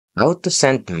How to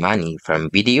send money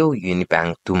from BDO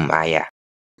Unibank to Maya.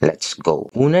 Let's go.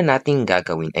 Una nating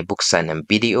gagawin ay buksan ang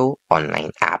BDO online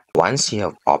app. Once you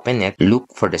have opened it, look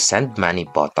for the send money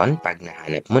button. Pag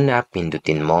nahanap mo na,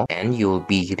 pindutin mo and you'll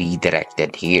be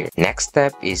redirected here. Next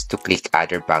step is to click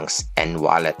other banks and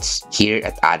wallets. Here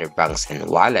at other banks and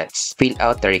wallets, fill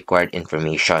out the required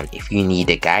information. If you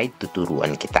need a guide,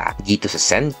 tuturuan kita. Dito sa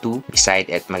send to, beside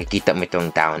it, makikita mo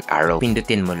itong down arrow.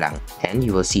 Pindutin mo lang and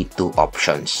you will see two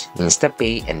options,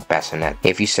 InstaPay and PesoNet.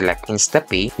 If you select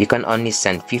InstaPay, you can only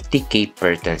send 50k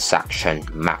per transaction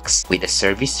max with a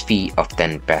service fee of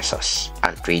 10 pesos.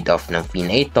 Ang trade-off ng fee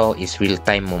na ito is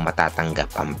real-time mo matatanggap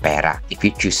ang pera. If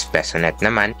you choose PesoNet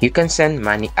naman, you can send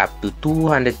money up to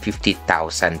 250,000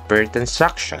 per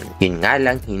transaction. Yun nga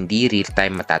lang, hindi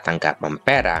real-time matatanggap ang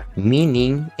pera,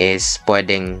 meaning is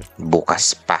pwedeng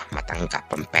bukas pa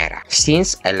matanggap ang pera.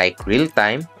 Since I like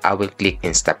real-time, I will click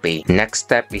InstaPay.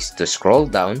 Next step is to scroll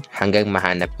down hanggang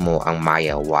mahanap mo ang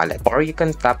Maya wallet. Or you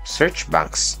can tap search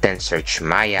banks, then search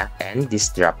Maya, and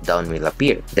this drop down will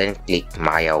appear. Then click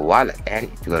Maya wallet and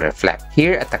it will reflect.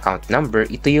 Here at account number,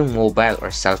 ito yung mobile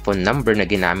or cellphone number na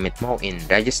ginamit mo in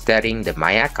registering the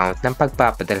Maya account ng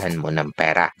pagpapadalhan mo ng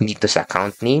pera. Dito sa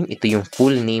account name, ito yung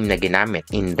full name na ginamit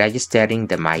in registering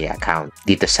the Maya account.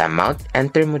 Dito sa amount,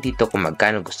 enter mo dito kung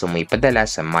magkano gusto mo ipadala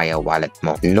sa Maya wallet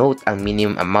mo. Note, ang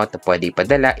minimum amount na pwede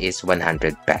ipadala is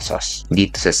 100 pesos.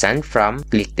 Dito sa send from,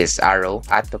 click this arrow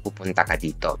at pupunta ka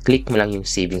dito. Click mo lang yung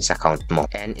savings account mo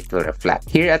and it will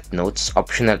reflect. Here at notes,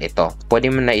 optional ito.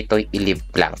 Pwede mo na ito i-leave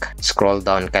blank. Scroll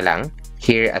down ka lang.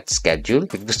 Here at schedule,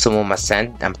 if gusto mo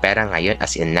ma-send ang pera ngayon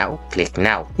as in now, click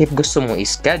now. If gusto mo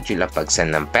i-schedule ang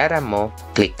pag-send ng pera mo,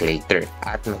 click later.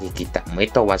 At makikita mo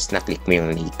ito once na-click mo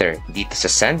yung later. Dito sa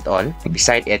send on,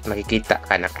 beside it, makikita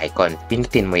ka ng icon.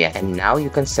 Pinutin mo yan. And now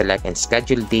you can select and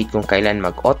schedule date kung kailan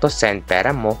mag-auto-send pera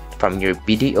mo from your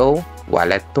BDO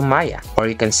wallet to Maya. Or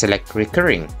you can select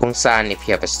recurring, kung saan if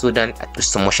you have a student at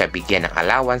gusto mo siya bigyan ng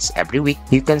allowance every week,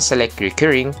 you can select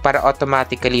recurring para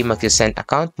automatically mag-send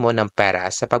account mo ng pera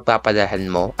sa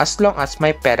pagpapadalhan mo as long as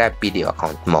may pera BDO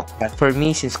account mo. But for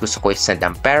me, since gusto ko i-send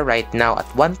ang pera right now at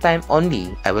one time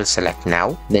only, I will select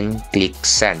now, then click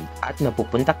send at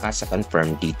napupunta ka sa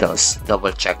confirm details.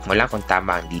 Double check mo lang kung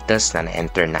tama ang details na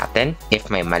na-enter natin.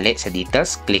 If may mali sa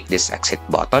details, click this exit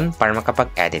button para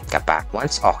makapag-edit ka pa.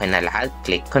 Once okay na lahat,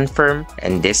 click confirm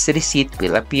and this receipt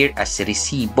will appear as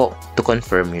resibo to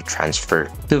confirm your transfer.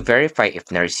 To verify if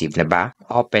na-receive na ba,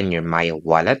 open your Maya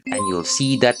wallet and you'll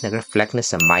see that nag-reflect na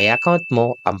sa Maya account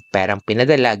mo ang perang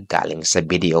pinadala galing sa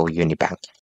BDO Unibank.